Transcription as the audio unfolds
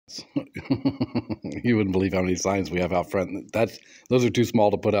You wouldn't believe how many signs we have out front. Those are too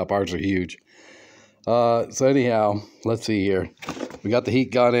small to put up. Ours are huge. So anyhow, let's see here. We got the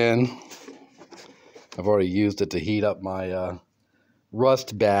heat gun in. I've already used it to heat up my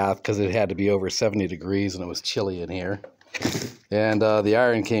rust bath because it had to be over 70 degrees and it was chilly in here. And the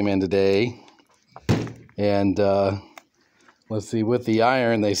iron came in today. And let's see, with the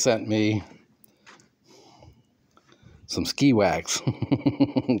iron, they sent me some ski wax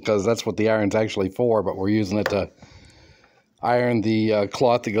because that's what the iron's actually for, but we're using it to iron the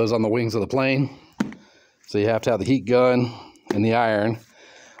cloth that goes on the wings of the plane. So you have to have the heat gun and the iron.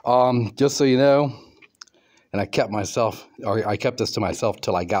 Just so you know, and I kept this to myself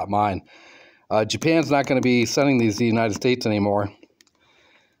till I got mine. Japan's not going to be sending these to the United States anymore.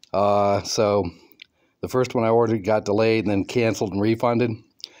 So the first one I ordered got delayed and then canceled and refunded,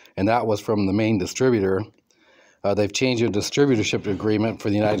 and that was from the main distributor. They've changed their distributorship agreement for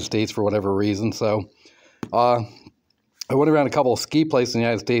the United States for whatever reason. So I went around a couple of ski places in the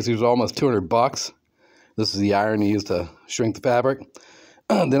United States. It was almost $200. This is the iron used to shrink the fabric.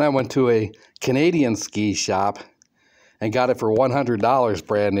 Then I went to a Canadian ski shop and got it for $100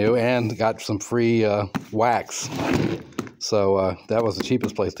 brand new and got some free wax. So that was the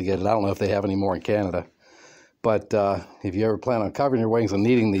cheapest place to get it. I don't know if they have any more in Canada. But if you ever plan on covering your wings and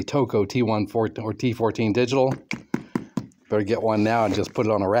needing the Toco T1 or T14 digital, better get one now and just put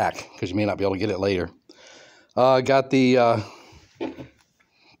it on a rack because you may not be able to get it later. Got the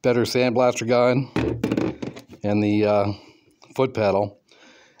Better Sandblaster gun and the foot pedal.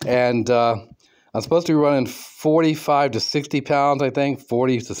 And I'm supposed to be running 45 to 60 pounds, I think,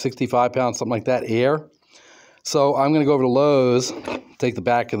 40 to 65 pounds, something like that, air. So I'm going to go over to Lowe's, take the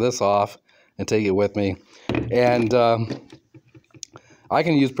back of this off, and take it with me. And I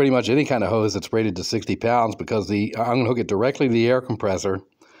can use pretty much any kind of hose that's rated to 60 pounds because I'm going to hook it directly to the air compressor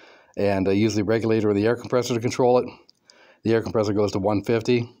and use the regulator of the air compressor to control it. The air compressor goes to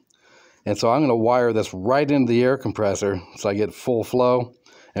 150. And so I'm going to wire this right into the air compressor so I get full flow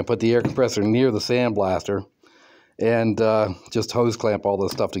and put the air compressor near the sandblaster and just hose clamp all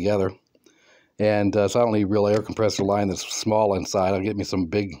this stuff together. And so I don't need real air compressor line that's small inside. I'll get me some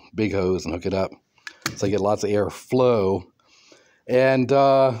big hose and hook it up so I get lots of air flow. And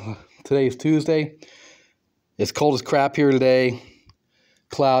today's Tuesday. It's cold as crap here today.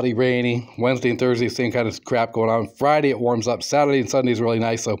 Cloudy, rainy. Wednesday and Thursday, same kind of crap going on. Friday it warms up. Saturday and Sunday is really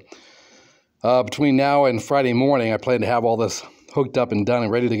nice. So between now and Friday morning, I plan to have all this hooked up and done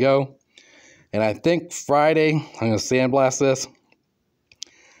and ready to go. And I think Friday, I'm going to sandblast this.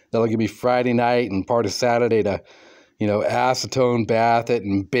 That'll give me Friday night and part of Saturday to, acetone bath it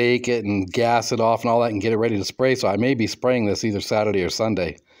and bake it and gas it off and all that and get it ready to spray. So I may be spraying this either Saturday or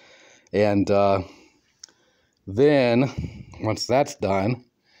Sunday. And then once that's done,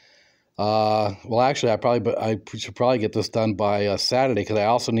 well, actually, I should probably get this done by Saturday because I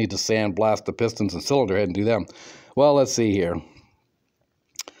also need to sandblast the pistons and cylinder head and do them. Well, let's see here.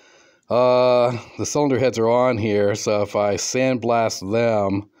 The cylinder heads are on here, so if I sandblast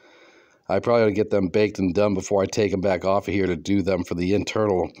them, I probably ought to get them baked and done before I take them back off of here to do them for the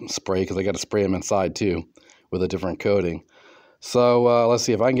internal spray because I got to spray them inside too with a different coating. So let's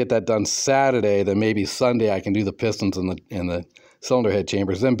see if I can get that done Saturday. Then maybe Sunday I can do the pistons and the cylinder head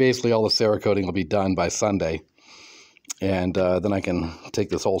chambers. Then basically all the Cerakoting will be done by Sunday, and then I can take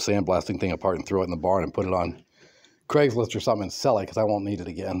this whole sandblasting thing apart and throw it in the barn and put it on Craigslist or something and sell it because I won't need it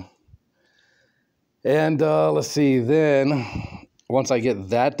again. And let's see, then once I get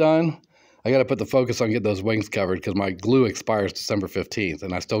that done, I got to put the focus on getting those wings covered because my glue expires December 15th,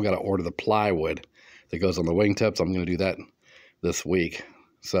 and I still got to order the plywood that goes on the wingtips. I'm going to do that this week.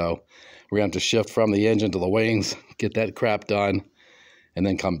 So we're going to have to shift from the engine to the wings, get that crap done, and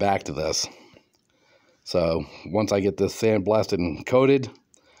then come back to this. So once I get this sandblasted and coated,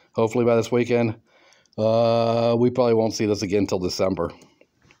 hopefully by this weekend, we probably won't see this again until December.